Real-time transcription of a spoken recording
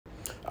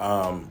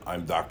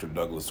I'm Dr.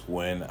 Douglas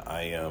Gwynn.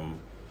 I am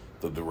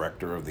the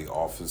director of the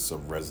Office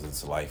of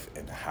Residence Life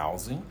and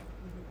Housing.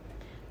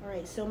 All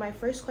right, so my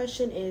first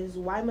question is,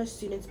 why must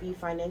students be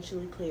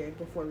financially cleared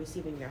before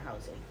receiving their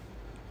housing?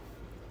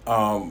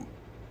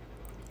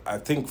 I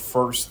think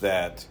first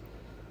that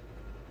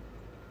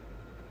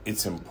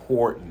it's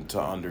important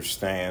to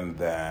understand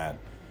that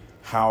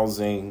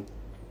housing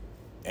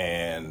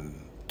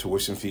and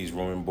tuition fees,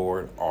 room and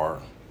board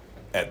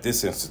at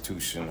this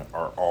institution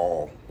are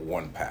all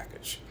one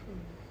package.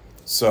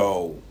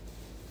 So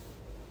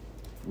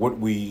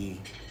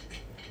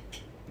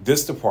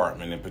this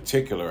department in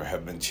particular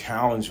have been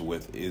challenged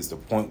with is the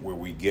point where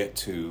we get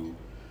to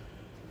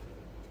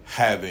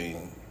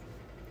having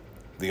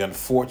the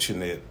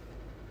unfortunate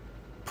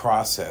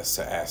process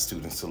to ask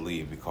students to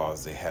leave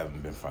because they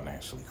haven't been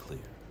financially clear.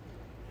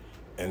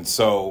 And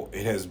so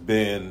it has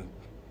been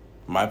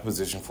my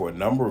position for a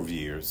number of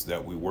years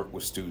that we work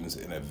with students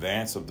in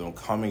advance of them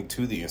coming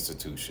to the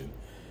institution,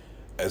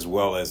 as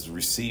well as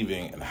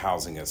receiving a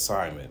housing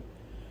assignment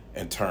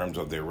in terms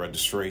of their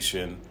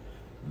registration,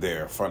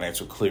 their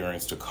financial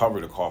clearance to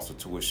cover the cost of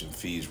tuition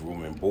fees,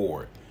 room and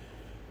board.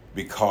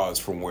 Because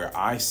from where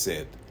I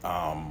sit,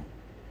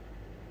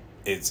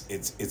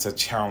 it's a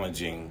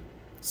challenging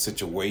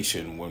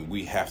situation when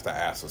we have to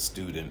ask a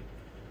student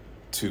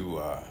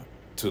to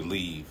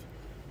leave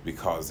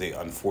because they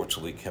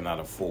unfortunately cannot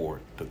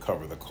afford to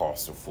cover the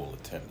cost of full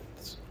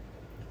attendance.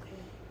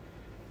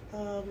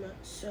 Okay.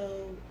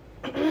 So,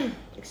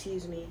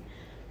 excuse me.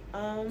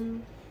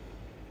 I'm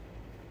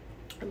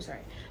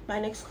sorry. My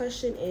next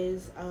question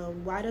is,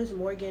 why does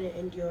Morgan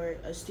endure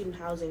a student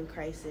housing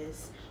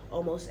crisis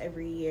almost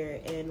every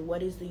year, and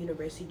what is the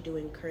university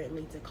doing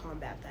currently to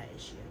combat that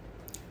issue?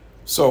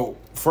 So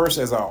first,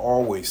 as I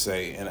always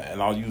say,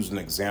 and I'll use an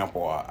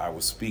example, I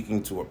was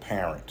speaking to a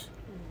parent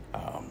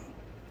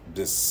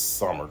this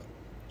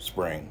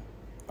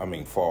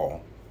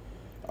fall,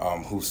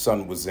 whose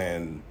son was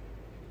in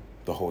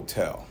the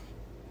hotel.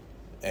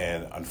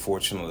 And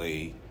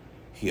unfortunately,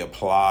 he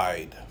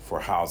applied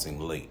for housing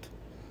late.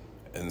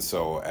 And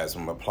so as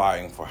I'm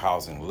applying for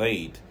housing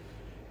late,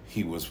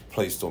 he was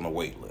placed on a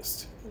wait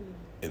list.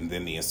 And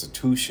then the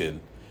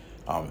institution,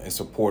 in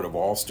support of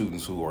all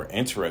students who are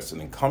interested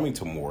in coming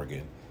to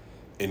Morgan,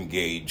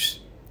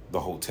 engaged the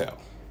hotel.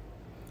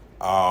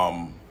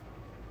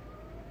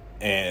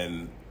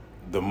 And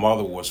the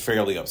mother was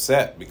fairly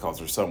upset because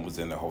her son was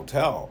in the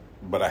hotel.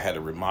 But I had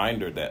to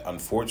remind her that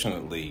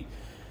unfortunately,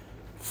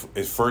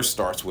 it first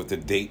starts with the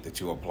date that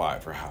you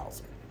applied for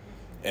housing.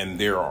 And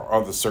there are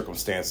other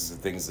circumstances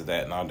and things of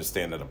that, and I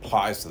understand that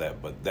applies to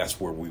that, but that's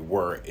where we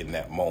were in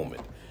that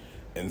moment.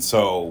 And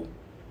so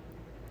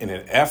in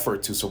an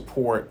effort to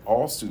support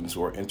all students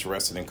who are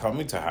interested in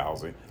coming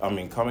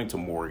to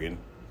Morgan,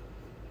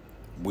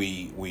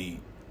 we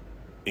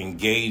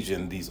engage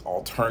in these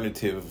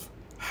alternative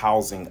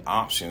housing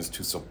options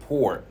to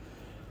support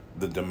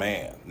the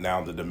demand.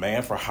 Now, the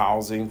demand for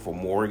housing for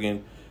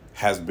Morgan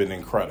has been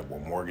incredible.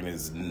 Morgan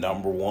is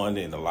number one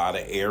in a lot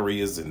of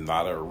areas and a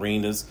lot of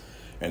arenas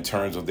in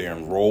terms of their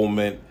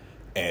enrollment.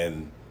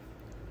 And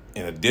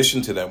in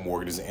addition to that,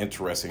 Morgan is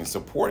interested in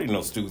supporting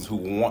those students who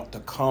want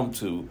to come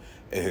to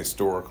a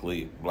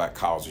historically black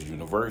college or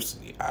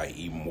university,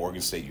 i.e.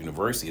 Morgan State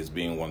University as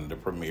being one of the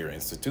premier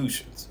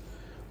institutions.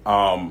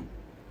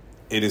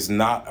 It is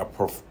not a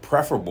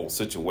preferable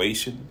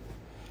situation,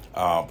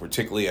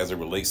 particularly as it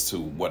relates to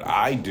what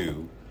I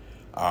do.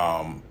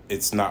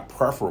 It's not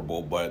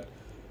preferable, but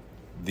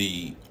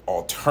the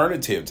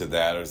alternative to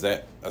that is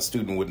that a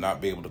student would not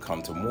be able to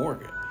come to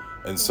Morgan.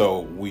 And so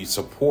we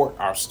support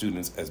our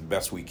students as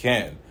best we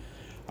can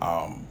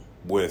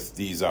with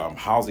these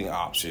housing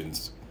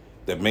options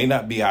that may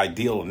not be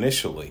ideal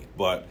initially,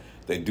 but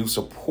they do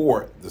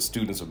support the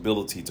student's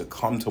ability to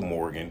come to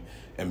Morgan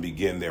and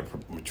begin their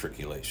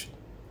matriculation.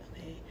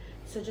 Okay,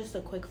 so just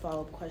a quick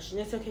follow-up question.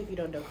 It's okay if you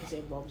don't know because it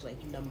involves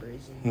like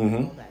numbers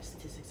and all that,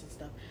 statistics and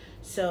stuff.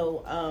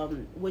 So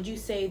would you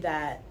say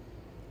that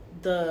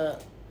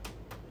the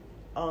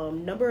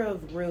number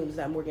of rooms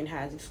that Morgan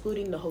has,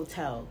 excluding the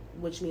hotel,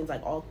 which means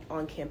like all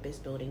on-campus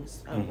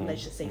buildings,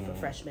 let's just say for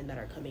freshmen that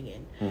are coming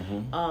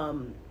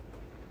in,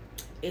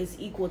 is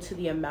equal to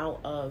the amount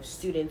of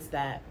students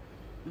that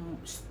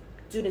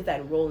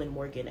enroll in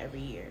Morgan every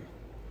year?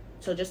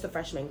 So just the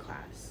freshman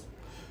class.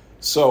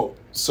 So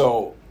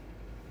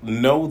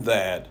know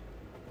that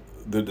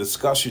the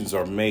discussions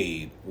are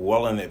made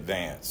well in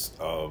advance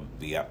of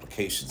the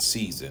application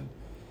season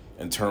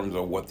in terms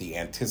of what the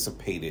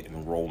anticipated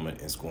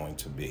enrollment is going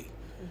to be.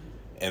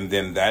 And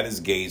then that is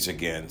gauged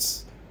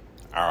against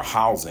our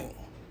housing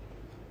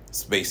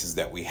spaces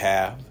that we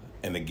have.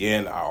 And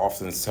again, I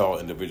often tell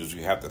individuals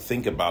you have to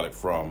think about it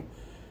from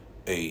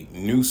a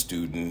new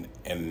student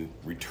and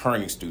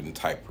returning student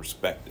type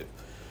perspective.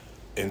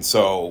 And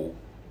so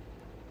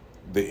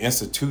the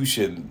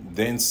institution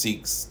then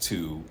seeks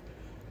to,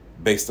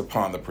 based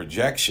upon the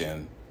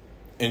projection,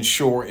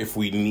 ensure if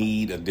we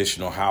need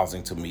additional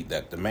housing to meet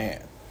that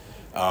demand.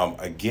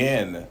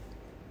 Again,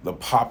 the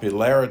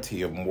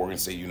popularity of Morgan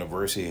State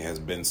University has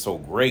been so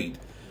great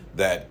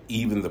that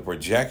even the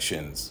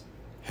projections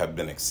have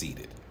been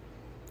exceeded.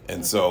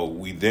 And so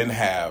we then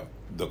have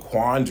the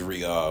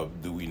quandary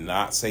of, do we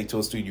not say to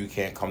a student, you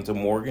can't come to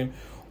Morgan,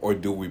 or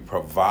do we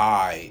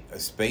provide a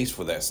space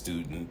for that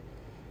student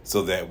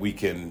so that we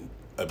can,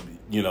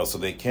 so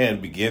they can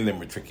begin their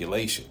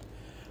matriculation?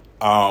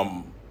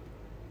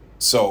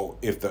 So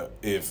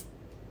if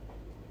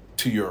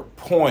to your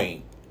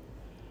point,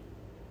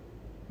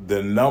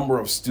 the number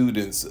of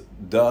students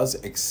does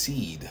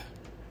exceed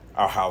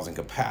our housing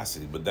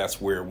capacity, but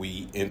that's where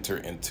we enter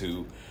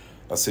into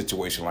a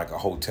situation like a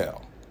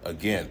hotel,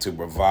 again, to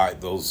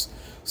provide those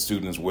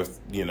students with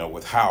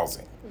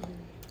housing.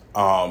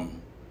 The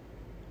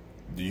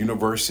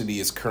university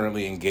is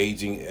currently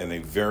engaging in a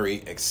very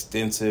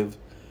extensive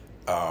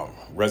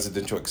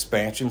residential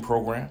expansion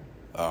program.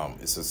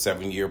 It's a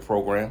 7-year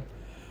program.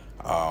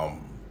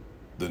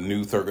 The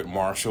new Thurgood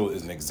Marshall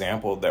is an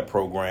example of that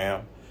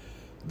program.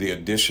 The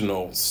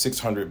additional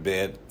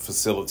 600-bed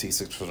facility,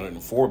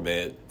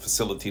 604-bed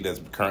facility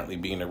that's currently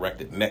being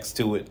erected next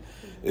to it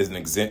is an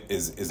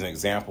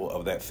example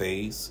of that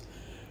phase.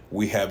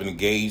 We have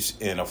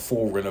engaged in a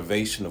full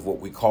renovation of what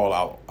we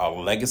call our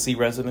legacy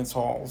residence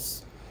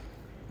halls,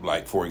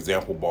 like, for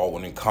example,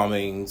 Baldwin and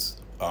Cummings,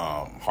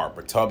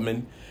 Harper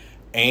Tubman,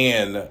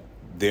 and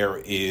there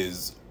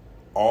is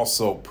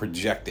also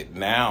projected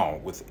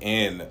now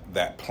within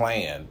that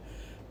plan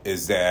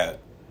is that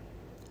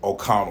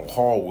O'Connell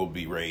Hall will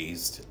be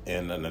raised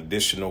and an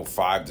additional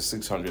 500 to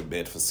 600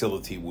 bed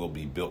facility will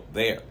be built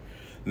there.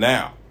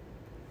 Now,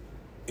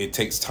 it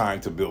takes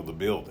time to build the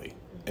building.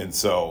 And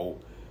so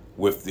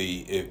with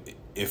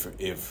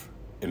if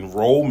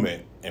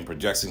enrollment and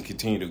projections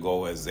continue to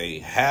go as they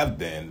have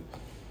been,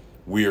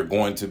 we are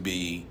going to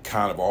be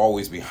kind of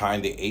always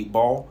behind the 8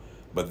 ball,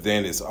 but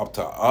then it's up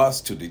to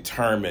us to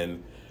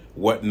determine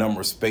what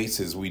number of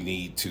spaces we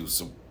need to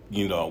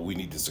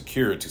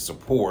secure to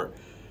support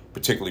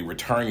particularly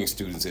returning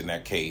students in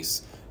that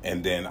case,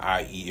 and then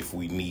i.e. if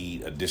we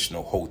need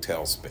additional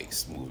hotel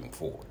space moving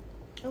forward.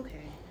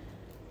 Okay.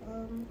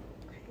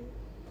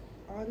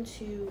 On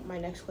to my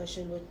next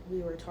question, what we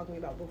were talking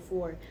about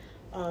before.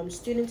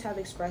 Students have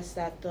expressed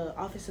that the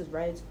Office of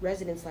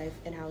Residence Life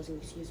and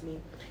Housing,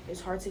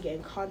 is hard to get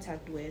in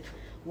contact with.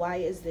 Why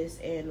is this,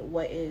 and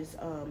what is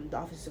the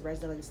Office of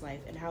Residence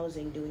Life and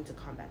Housing doing to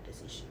combat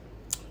this issue?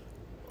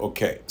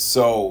 Okay,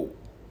 so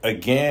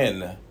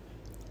again,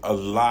 a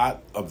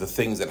lot of the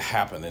things that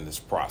happen in this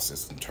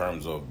process in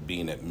terms of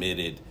being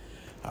admitted,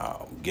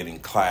 getting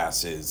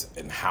classes,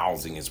 and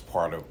housing is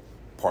part of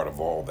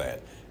all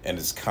that. And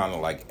it's kind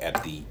of like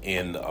at the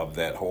end of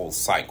that whole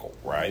cycle,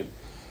 right?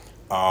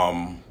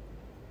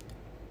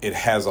 It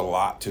has a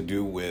lot to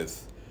do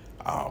with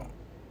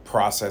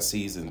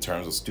processes in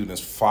terms of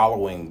students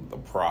following the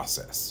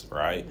process,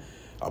 right?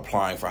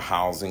 Applying for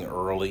housing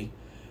early,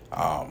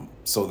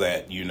 so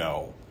that,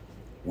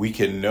 we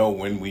can know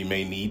when we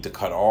may need to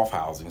cut off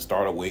housing,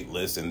 start a wait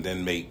list, and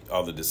then make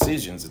other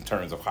decisions in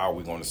terms of how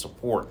we're going to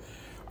support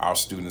our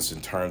students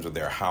in terms of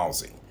their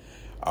housing.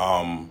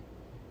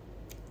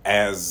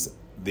 As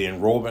the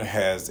enrollment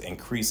has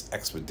increased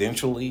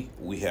exponentially,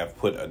 we have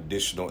put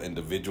additional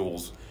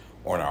individuals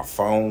on our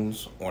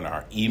phones, on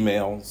our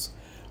emails.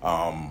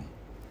 My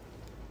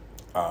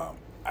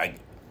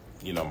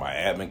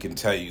admin can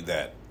tell you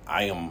that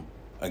I am,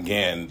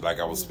 again, like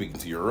I was speaking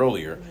to you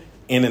earlier,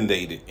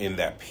 inundated in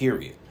that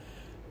period.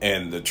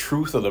 And the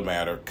truth of the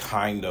matter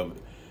kind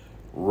of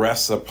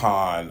rests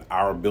upon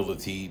our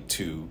ability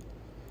to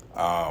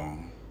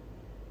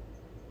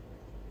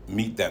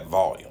meet that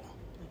volume.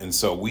 And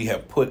so we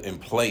have put in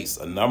place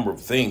a number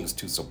of things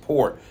to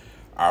support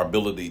our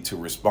ability to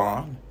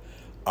respond.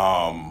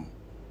 Part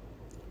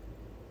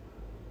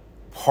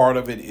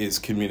of it is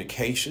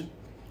communication,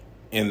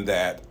 in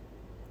that,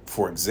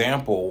 for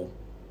example,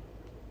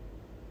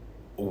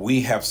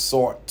 we have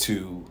sought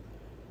to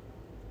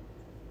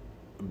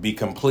be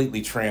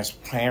completely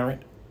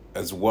transparent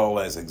as well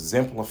as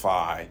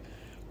exemplify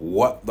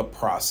what the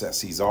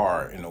processes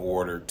are in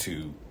order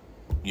to,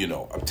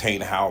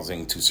 obtain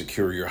housing, to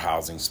secure your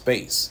housing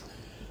space.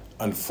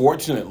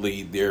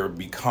 Unfortunately, there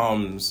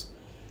becomes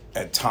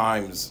at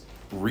times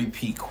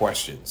repeat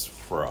questions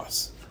for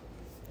us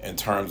in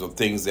terms of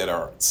things that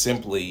are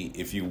simply,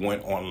 if you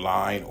went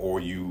online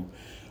or you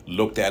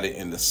looked at it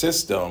in the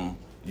system,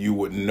 you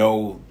would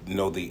know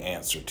the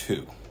answer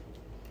to.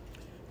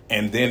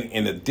 And then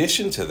in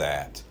addition to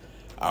that,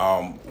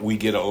 we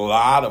get a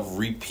lot of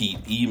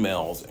repeat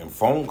emails and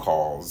phone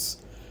calls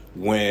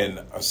when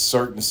a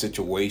certain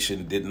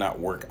situation did not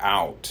work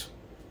out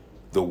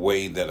the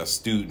way that a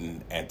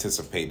student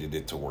anticipated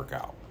it to work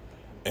out.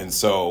 And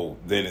so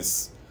then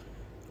it's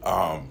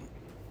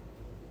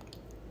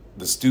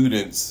the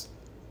students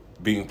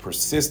being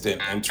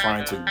persistent and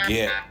trying to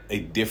get a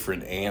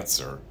different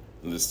answer,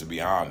 just to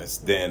be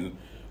honest, than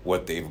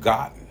what they've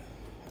gotten.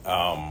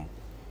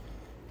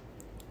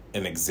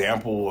 An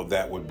example of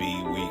that would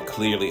be, we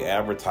clearly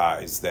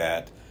advertised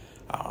that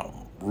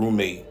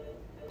roommate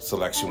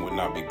selection would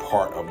not be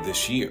part of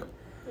this year.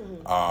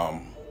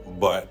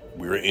 But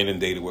we were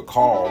inundated with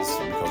calls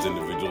because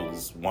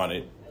individuals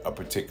wanted a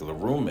particular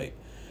roommate.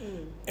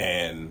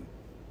 And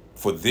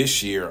for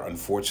this year,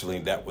 unfortunately,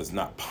 that was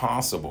not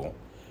possible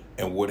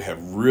and would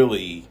have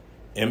really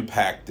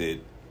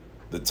impacted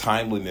the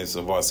timeliness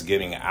of us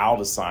getting out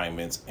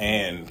assignments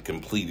and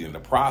completing the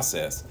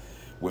process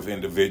with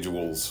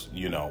individuals,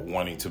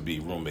 wanting to be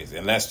roommates.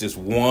 And that's just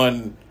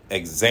one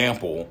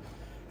example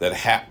that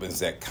happens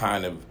that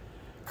kind of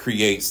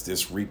creates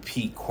this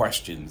repeat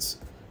questions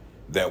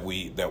that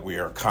we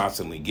are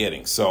constantly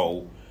getting.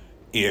 So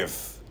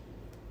if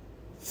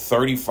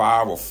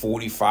 35 or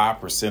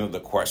 45% of the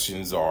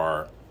questions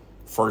are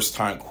first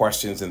time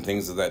questions and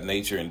things of that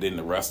nature, and then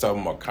the rest of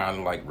them are kind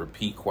of like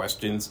repeat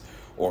questions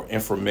or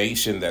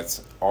information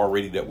that's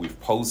already that we've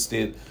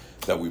posted,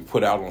 that we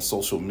put out on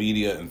social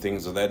media and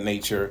things of that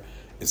nature,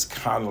 it's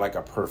kind of like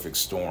a perfect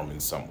storm in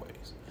some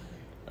ways.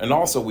 And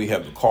also we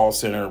have the call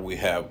center, we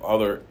have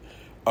other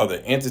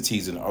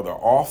entities and other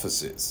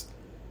offices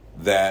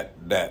that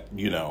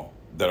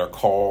are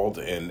called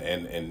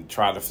and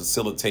try to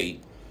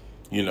facilitate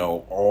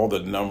all the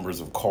numbers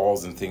of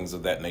calls and things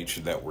of that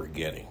nature that we're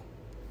getting.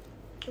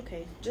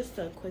 Okay, just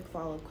a quick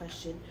follow-up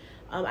question.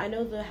 I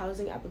know the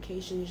housing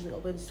application usually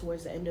opens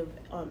towards the end of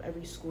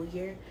every school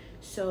year.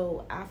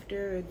 So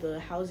after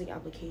the housing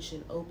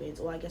application opens,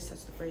 I guess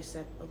that's the first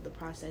step of the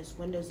process,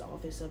 when does the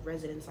Office of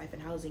Residence, Life,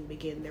 and Housing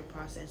begin their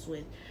process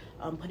with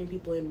putting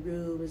people in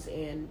rooms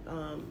and,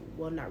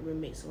 not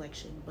roommate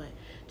selection, but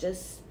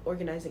just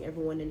organizing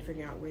everyone and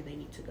figuring out where they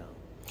need to go?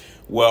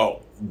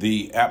 Well,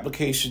 the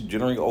application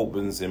generally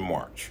opens in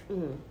March,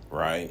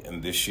 right?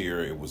 And this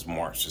year it was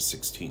March the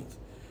 16th.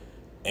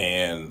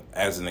 And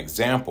as an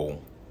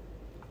example,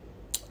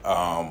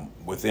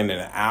 within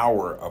an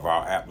hour of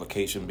our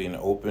application being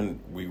open,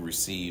 we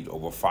received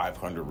over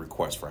 500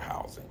 requests for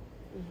housing.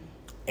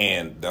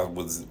 And that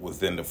was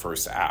within the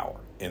first hour.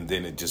 And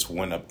then it just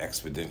went up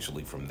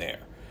exponentially from there.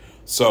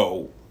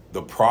 So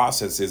the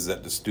process is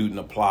that the student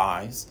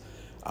applies.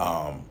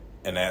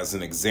 And as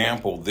an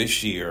example,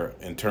 this year,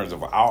 in terms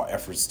of our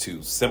efforts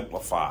to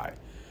simplify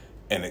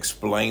and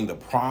explain the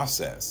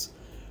process,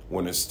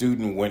 when a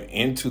student went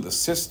into the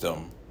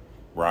system,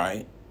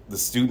 right, the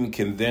student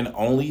can then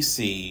only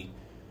see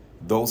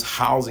those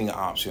housing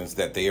options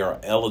that they are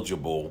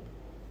eligible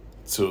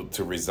to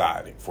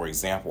reside in. For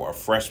example, a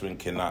freshman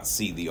cannot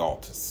see the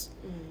Altus,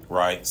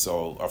 right?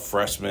 So a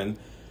freshman,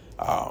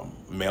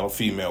 male or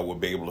female, would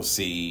be able to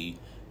see,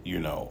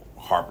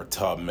 Harper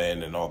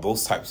Tubman and all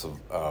those types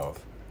of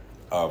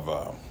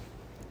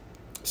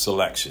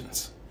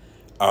selections.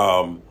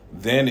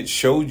 Then it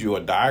showed you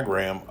a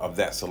diagram of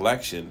that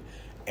selection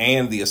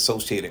and the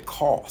associated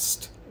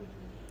cost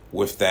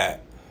with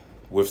that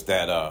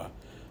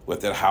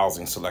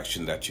housing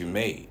selection that you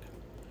made.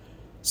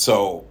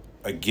 So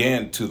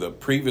again, to the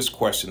previous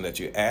question that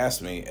you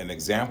asked me, an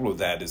example of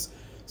that is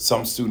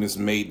some students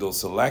made those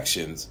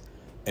selections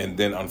and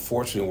then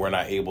unfortunately were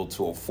not able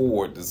to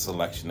afford the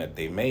selection that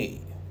they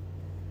made.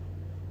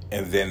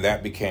 And then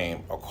that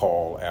became a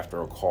call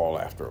after a call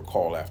after a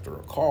call after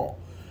a call,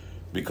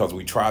 because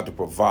we tried to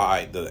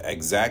provide the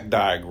exact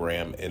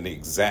diagram and the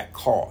exact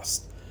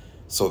cost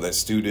so that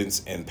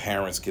students and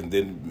parents can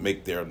then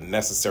make their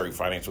necessary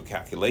financial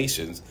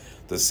calculations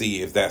to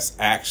see if that's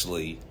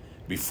actually,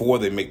 before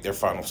they make their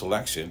final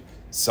selection,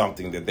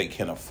 something that they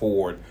can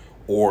afford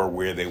or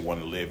where they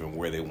want to live and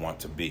where they want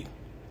to be.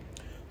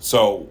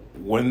 So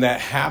when that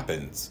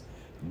happens,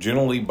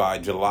 generally by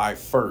July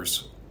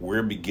 1st,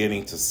 we're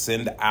beginning to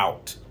send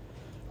out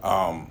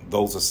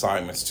those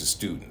assignments to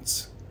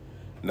students.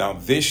 Now,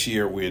 this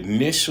year, we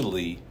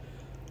initially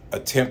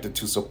attempted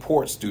to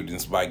support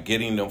students by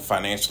getting them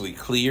financially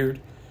cleared,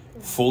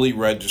 fully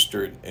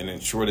registered, and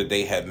ensure that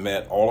they had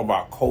met all of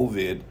our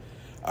COVID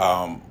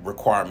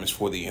requirements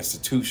for the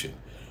institution,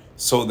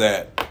 so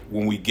that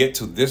when we get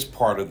to this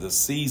part of the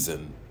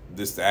season,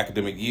 this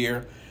academic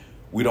year,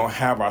 we don't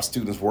have our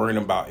students worrying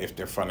about if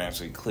they're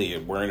financially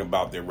cleared, worrying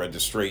about their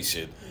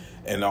registration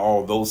and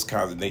all those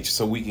kinds of nature.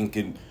 So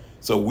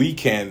we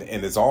can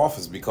in this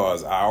office,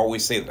 because I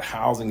always say that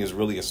housing is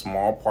really a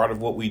small part of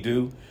what we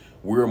do.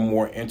 We're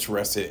more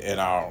interested in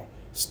our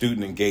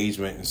student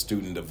engagement and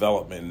student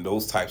development and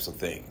those types of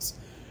things.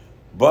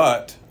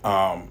 But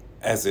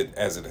as it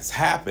has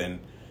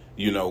happened,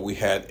 we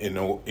had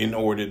an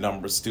inordinate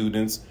number of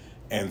students,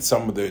 and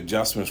some of the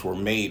adjustments were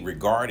made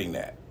regarding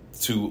that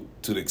to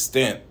the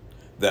extent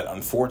that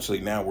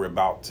unfortunately now we're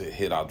about to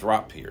hit our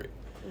drop period,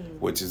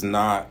 which is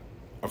not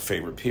a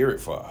favorite period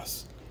for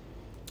us.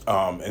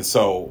 And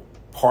so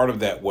part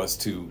of that was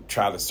to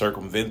try to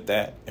circumvent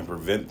that and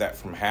prevent that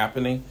from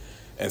happening,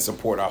 and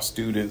support our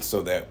students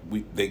so that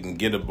they can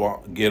get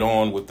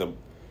on with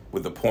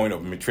the point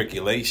of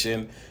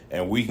matriculation,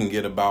 and we can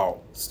get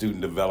about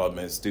student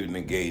development, student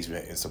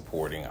engagement, and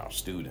supporting our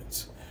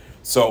students.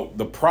 So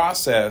the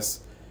process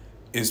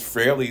is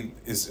fairly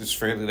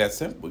that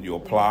simple. You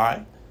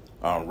apply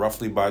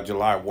roughly by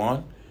July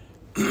 1.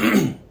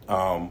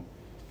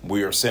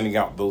 We are sending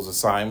out those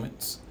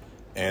assignments,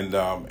 and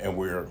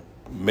we're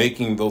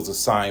making those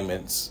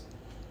assignments,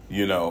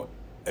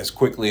 as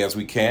quickly as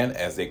we can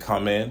as they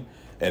come in.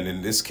 And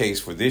in this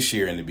case, for this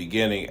year, in the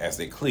beginning, as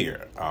they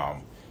clear,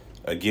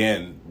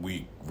 again,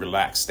 we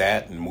relaxed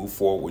that and move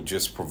forward with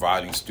just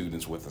providing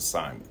students with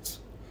assignments.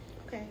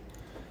 Okay.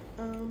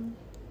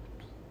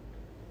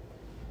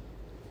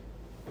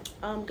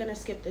 I'm going to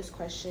skip this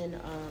question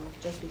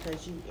just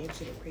because you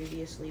answered it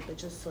previously, but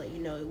just to let you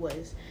know, it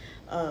was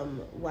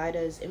why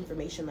does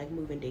information like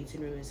moving dates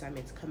and room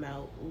assignments come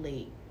out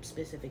late,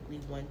 specifically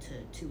 1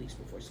 to 2 weeks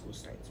before school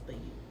starts? But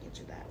you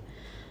answered that.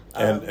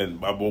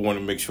 And I want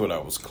to make sure that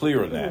I was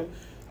clear on that.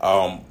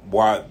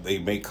 Why they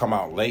may come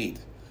out late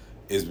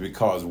is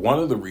because one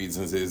of the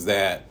reasons is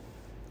that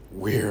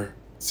we're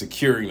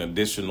securing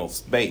additional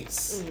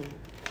space.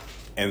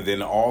 And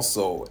then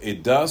also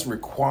it does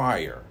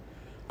require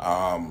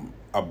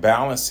a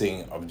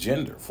balancing of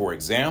gender. For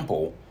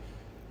example,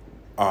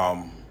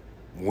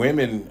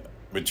 women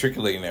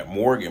matriculating at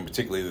Morgan,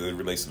 particularly as it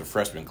relates to the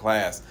freshman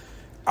class,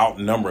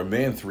 outnumber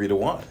men 3 to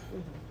 1.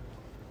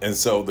 And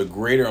so the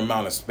greater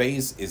amount of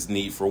space is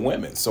need for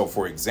women. So,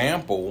 for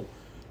example,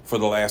 for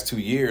the last 2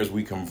 years,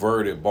 we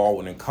converted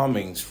Baldwin and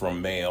Cummings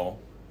from male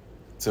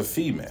to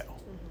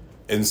female.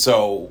 And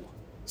so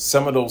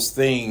some of those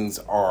things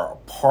are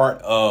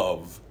part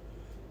of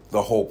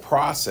the whole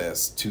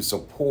process to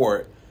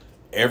support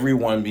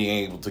everyone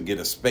being able to get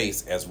a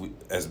space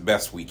as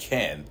best we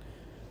can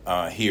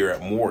here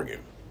at Morgan.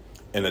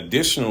 And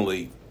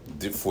additionally,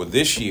 for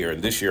this year,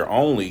 and this year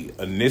only,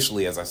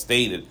 initially, as I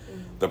stated,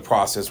 the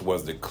process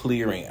was the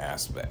clearing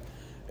aspect.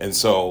 And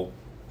so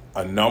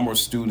a number of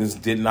students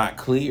did not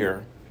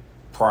clear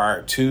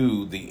prior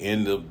to the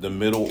end of the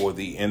middle or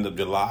the end of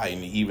July,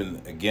 and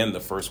even, again, the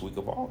first week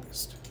of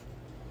August.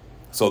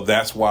 So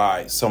that's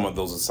why some of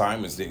those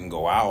assignments didn't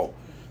go out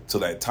to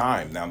that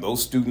time. Now,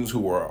 those students who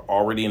were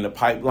already in the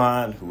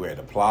pipeline, who had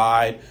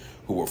applied,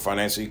 who were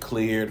financially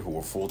cleared, who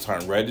were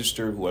full-time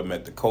registered, who had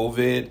met the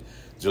COVID,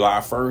 July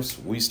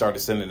 1st, we started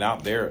sending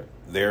out their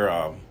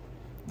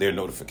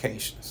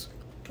notifications.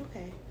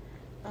 Okay.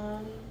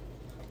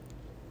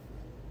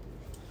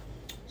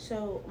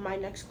 So my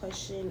next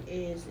question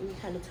is, and we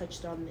kind of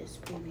touched on this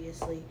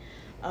previously,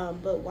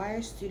 but why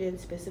are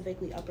students,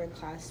 specifically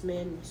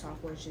upperclassmen,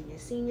 sophomores,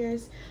 juniors,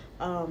 seniors,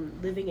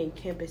 living in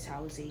campus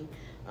housing?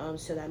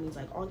 So that means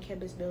like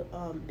on-campus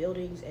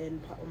buildings in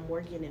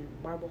Morgan and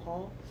Marble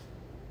Hall,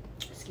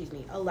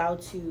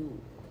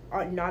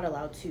 are not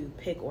allowed to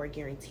pick or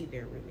guarantee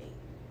their roommate?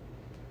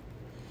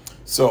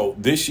 So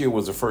this year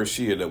was the first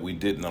year that we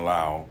didn't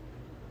allow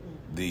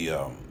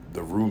the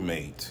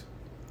roommate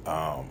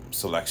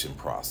selection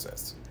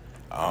process.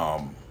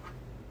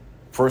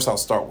 First, I'll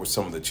start with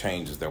some of the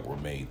changes that were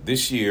made.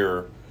 This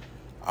year,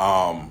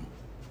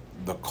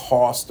 the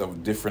cost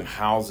of different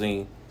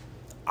housing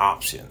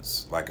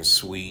options, like a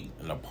suite,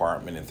 an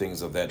apartment, and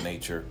things of that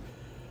nature,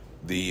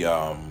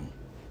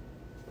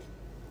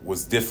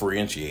 was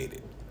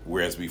differentiated.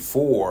 Whereas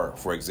before,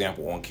 for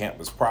example, on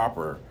campus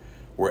proper,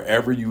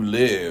 wherever you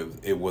live,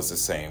 it was the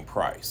same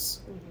price,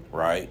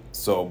 right?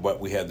 So, but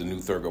we had the new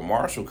Thurgood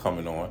Marshall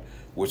coming on,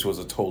 which was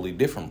a totally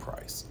different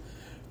price,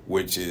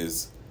 which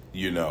is,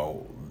 you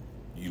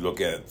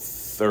look at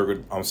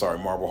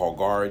Marble Hall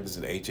Gardens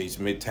and HH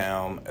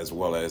Midtown, as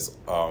well as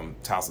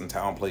Towson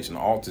Town Place and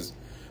Altus.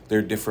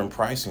 They're different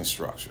pricing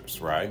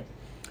structures, right?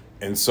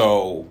 And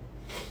so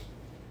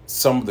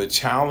some of the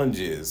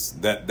challenges,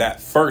 that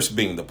first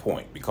being the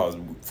point, because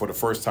for the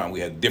first time we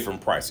had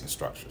different pricing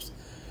structures.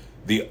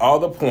 The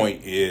other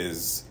point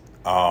is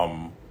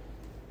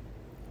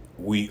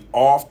we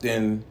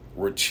often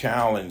were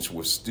challenged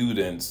with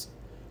students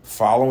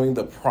following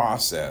the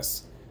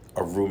process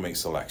of roommate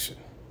selection.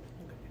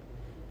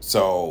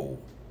 So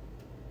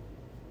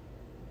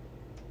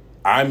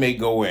I may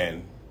go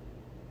in,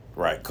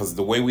 right, because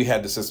the way we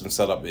had the system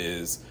set up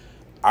is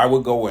I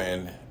would go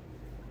in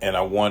and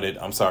I wanted,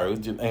 what's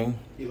your name?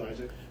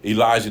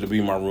 Elijah to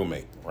be my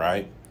roommate,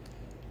 right?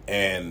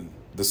 And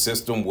the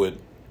system would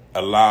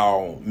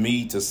allow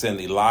me to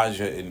send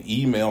Elijah an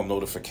email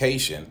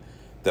notification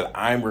that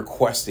I'm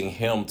requesting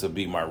him to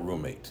be my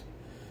roommate.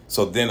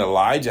 So then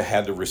Elijah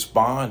had to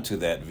respond to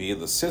that via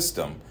the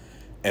system,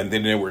 and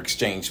then there were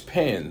exchanged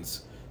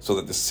pins so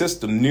that the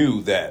system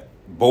knew that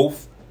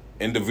both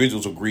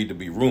individuals agreed to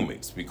be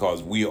roommates,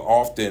 because we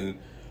often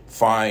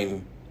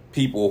find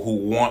people who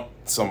want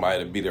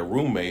somebody to be their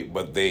roommate,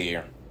 but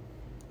the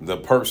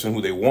person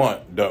who they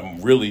want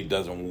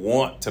doesn't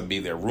want to be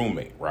their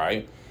roommate,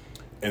 right?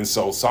 And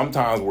so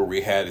sometimes where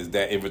we had is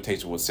that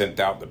invitation was sent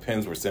out, the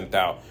pins were sent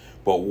out,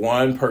 but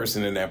one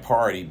person in that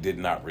party did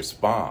not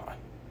respond.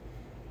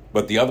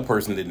 But the other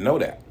person didn't know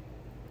that.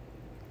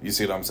 You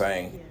see what I'm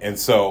saying? Yeah. And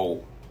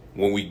so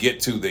when we get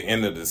to the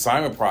end of the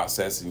assignment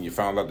process and you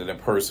found out that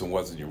that person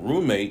wasn't your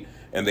roommate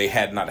and they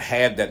had not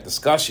had that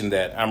discussion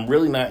that I'm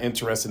really not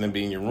interested in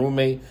being your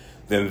roommate,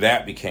 then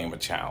that became a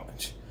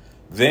challenge.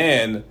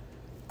 Then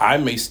I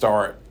may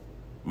start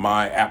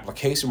my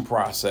application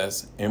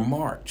process in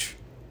March,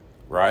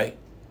 right?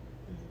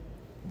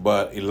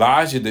 But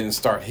Elijah didn't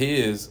start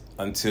his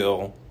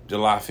until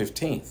July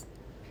 15th.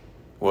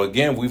 Well,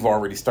 again, we've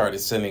already started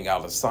sending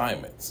out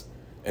assignments.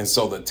 And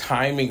so the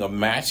timing of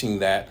matching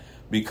that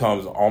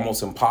becomes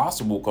almost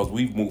impossible because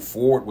we've moved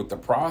forward with the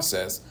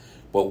process,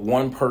 but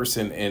one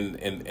person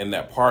in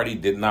that party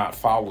did not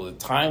follow the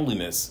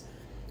timeliness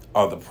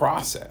of the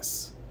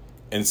process.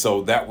 And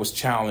so that was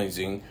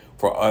challenging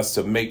for us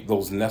to make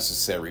those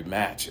necessary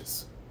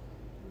matches.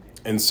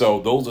 And so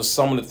those are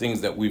some of the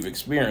things that we've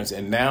experienced.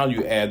 And now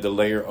you add the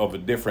layer of a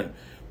different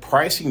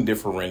pricing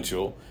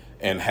differential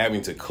and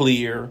having to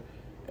clear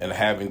and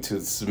having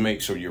to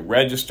make sure you're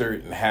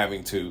registered and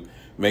having to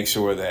make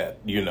sure that,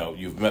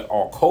 you've met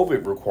all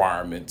COVID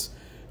requirements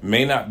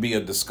may not be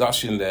a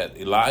discussion that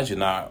Elijah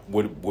and I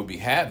would be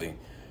having,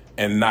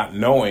 and not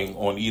knowing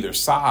on either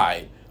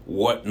side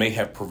what may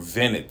have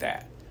prevented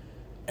that.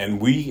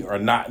 And we are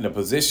not in a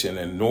position,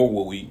 and nor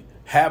will we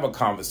have a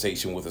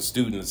conversation with a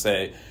student and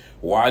say,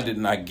 why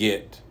didn't I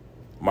get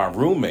my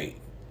roommate?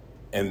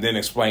 And then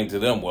explain to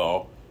them,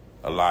 well,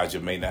 Elijah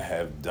may not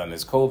have done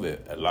his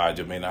COVID.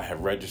 Elijah may not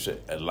have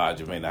registered.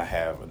 Elijah may not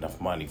have enough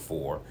money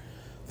for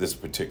this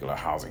particular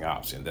housing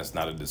option. That's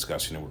not a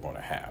discussion that we're going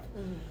to have.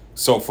 Mm-hmm.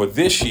 So for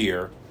this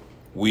year,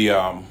 we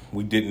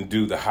didn't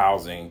do the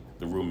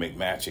roommate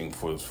matching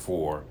for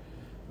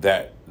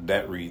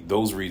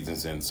those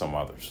reasons and some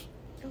others.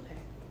 Okay.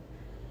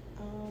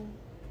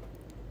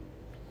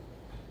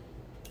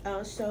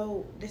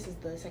 So this is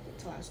the second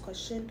to last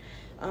question.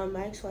 My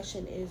next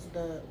question is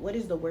what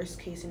is the worst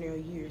case scenario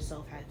you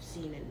yourself have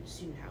seen in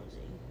student housing?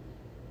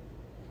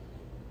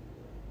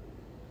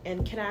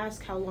 And can I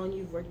ask how long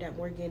you've worked at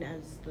Morgan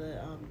as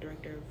the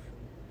director of?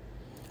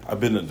 I've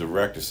been the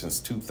director since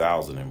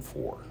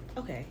 2004.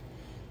 Okay.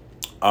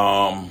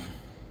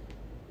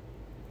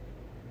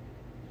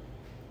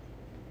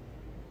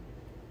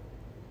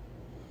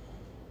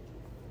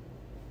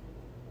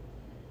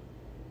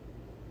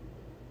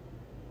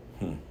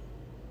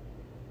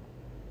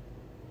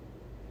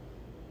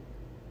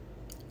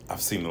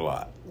 I've seen a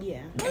lot.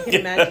 Yeah, I can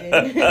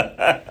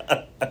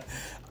imagine.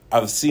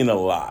 I've seen a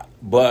lot,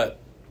 but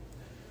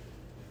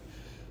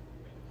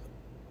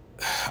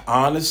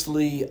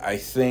honestly, I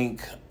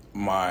think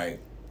my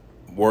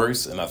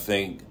worst, and I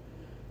think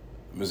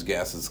Ms.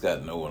 Gass's got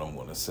to know what I'm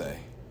going to say.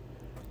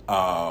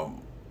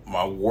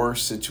 My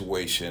worst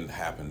situation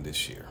happened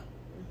this year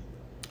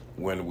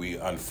when we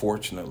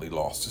unfortunately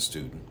lost a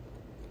student,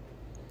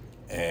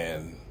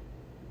 and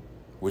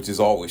which is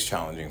always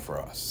challenging for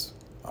us.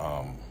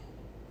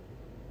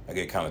 I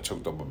get kind of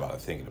choked up about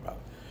it, thinking about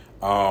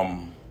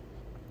it.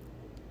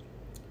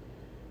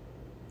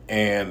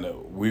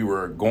 And we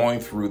were going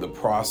through the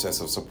process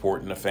of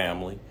supporting the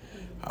family.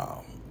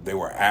 They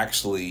were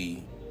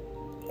actually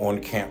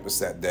on campus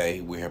that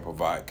day. We had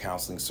provided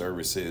counseling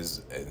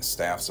services and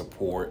staff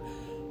support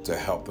to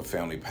help the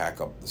family pack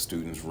up the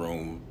student's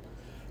room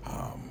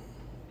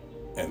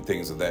and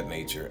things of that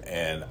nature.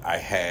 And I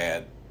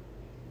had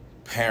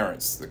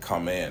parents that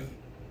come in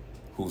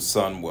whose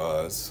son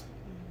was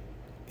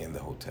in the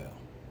hotel.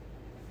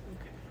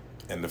 Okay.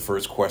 And the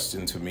first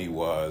question to me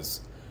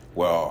was,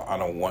 well, I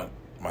don't want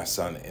my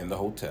son in the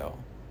hotel,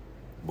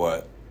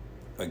 but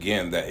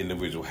again, that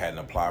individual hadn't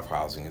applied for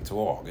housing until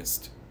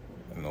August.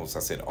 And notice I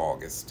said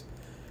August.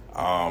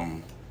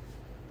 And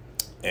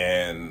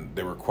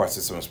they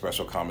requested some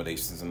special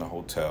accommodations in the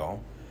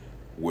hotel,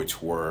 which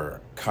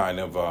were kind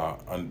of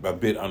a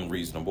bit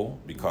unreasonable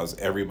because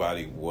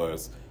everybody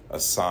was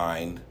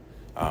assigned,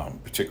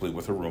 particularly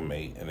with a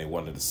roommate, and they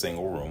wanted a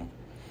single room.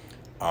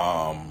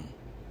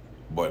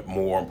 But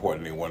more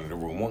importantly, they wanted a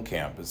room on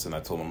campus, and I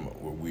told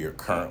them we are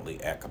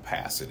currently at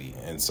capacity.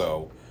 And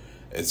so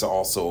it's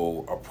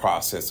also a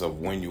process of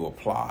when you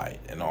apply,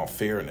 in all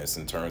fairness,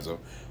 in terms of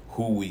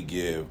who we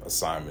give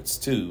assignments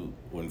to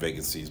when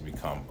vacancies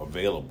become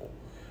available.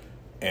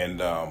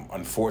 And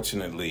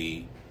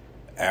unfortunately,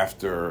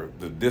 after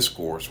the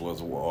discourse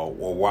was, well,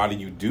 why do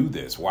you do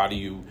this? Why do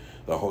you,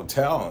 the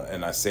hotel?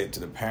 And I said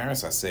to the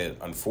parents, I said,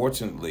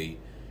 unfortunately,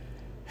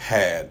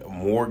 had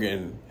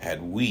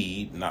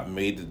we not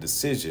made the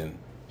decision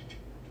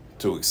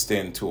to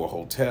extend to a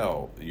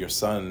hotel, your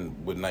son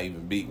would not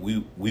even be,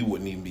 we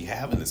wouldn't even be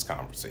having this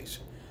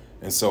conversation.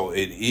 And so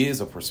it is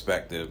a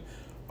perspective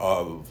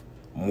of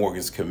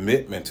Morgan's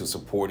commitment to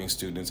supporting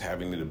students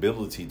having the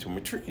ability to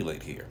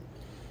matriculate here.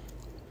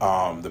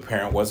 The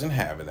parent wasn't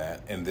having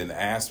that, and then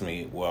asked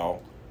me,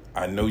 well,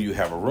 I know you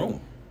have a room.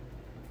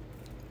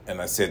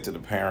 And I said to the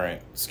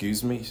parent,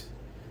 excuse me,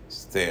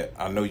 said,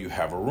 I know you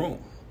have a room.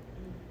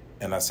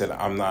 And I said,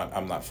 I'm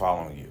not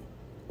following you.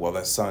 Well,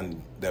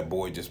 that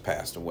boy just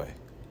passed away.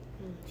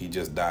 He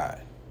just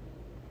died.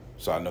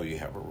 So I know you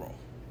have a room.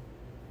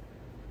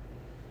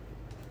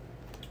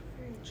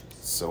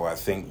 So I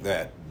think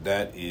that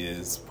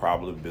is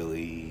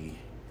probably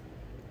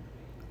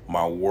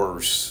my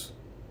worst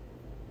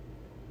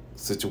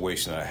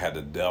situation I had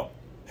to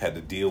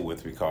deal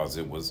with because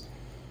it was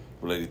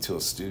related to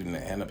a student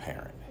and a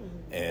parent.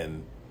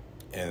 Mm-hmm.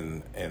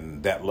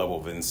 And that level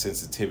of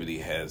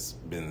insensitivity has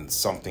been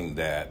something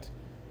that,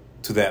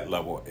 to that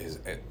level,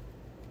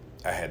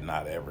 I had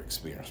not ever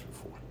experienced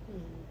before. Mm-hmm.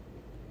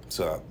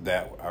 So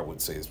that, I would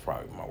say, is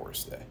probably my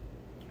worst day.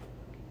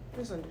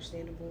 That's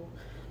understandable.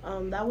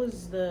 That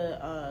was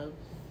the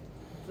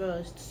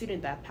a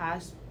student that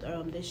passed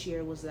this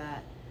year. Was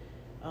that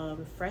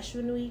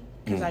freshman week?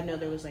 Because I know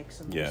there was like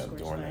some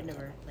scores, but I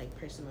never like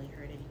personally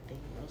heard anything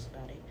else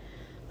about it.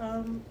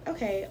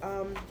 Okay.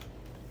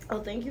 Oh,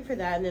 thank you for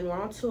that. And then we're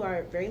on to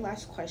our very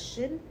last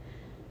question.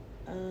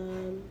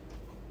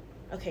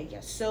 Okay,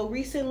 yes. So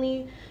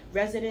recently,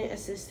 resident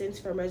assistants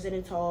from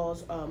residence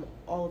halls all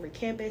over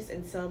campus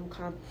and some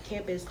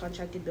campus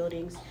contracted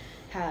buildings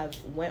have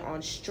went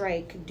on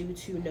strike due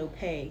to no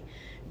pay.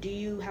 Do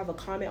you have a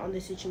comment on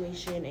this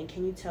situation, and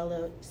can you tell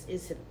us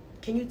if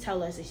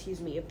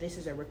this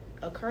is a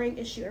recurring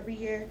issue every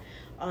year,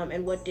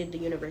 and what did the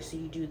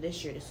university do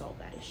this year to solve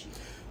that issue?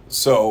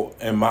 So,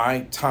 in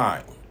my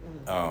time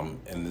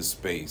in this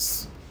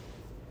space,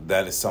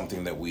 that is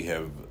something that we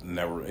have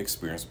never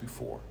experienced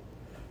before.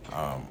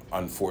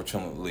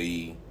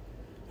 Unfortunately,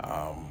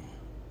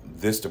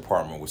 this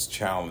department was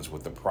challenged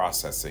with the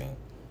processing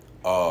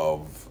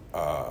of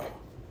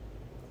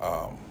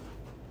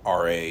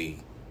RA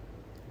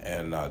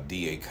and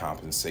DA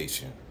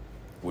compensation,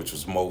 which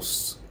was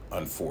most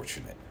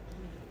unfortunate.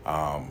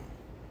 Our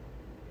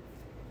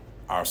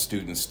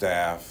student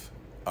staff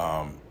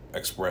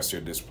expressed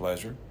their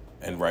displeasure,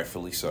 and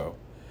rightfully so.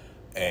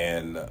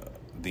 And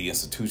the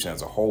institution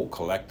as a whole,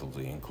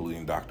 collectively,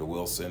 including Dr.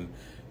 Wilson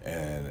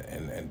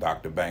and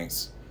Dr.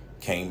 Banks,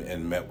 came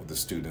and met with the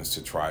students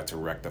to try to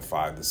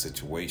rectify the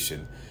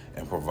situation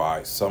and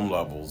provide some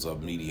levels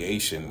of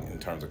mediation in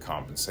terms of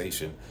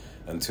compensation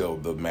until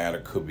the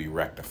matter could be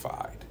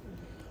rectified.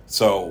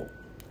 So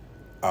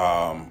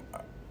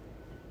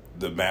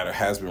the matter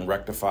has been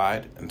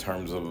rectified in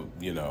terms of,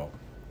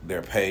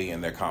 their pay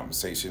and their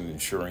compensation,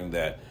 ensuring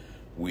that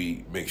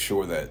we make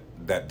sure that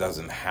that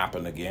doesn't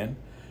happen again.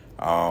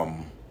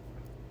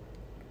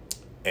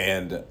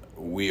 And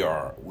we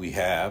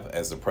have,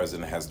 as the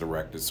president has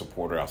directed,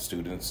 supported our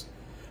students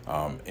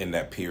in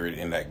that period,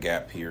 in that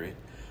gap period.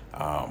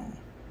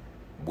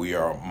 We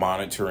are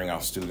monitoring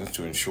our students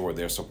to ensure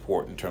their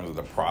support in terms of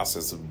the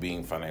process of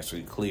being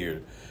financially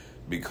cleared,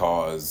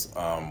 because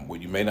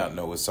what you may not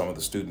know is some of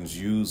the students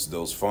use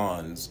those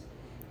funds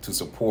to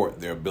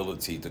support their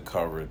ability to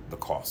cover the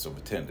cost of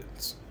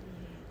attendance.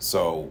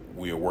 So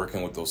we are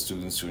working with those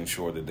students to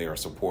ensure that they are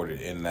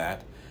supported in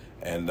that.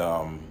 And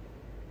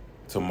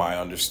to my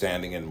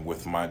understanding and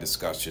with my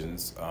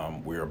discussions,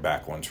 we are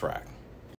back on track.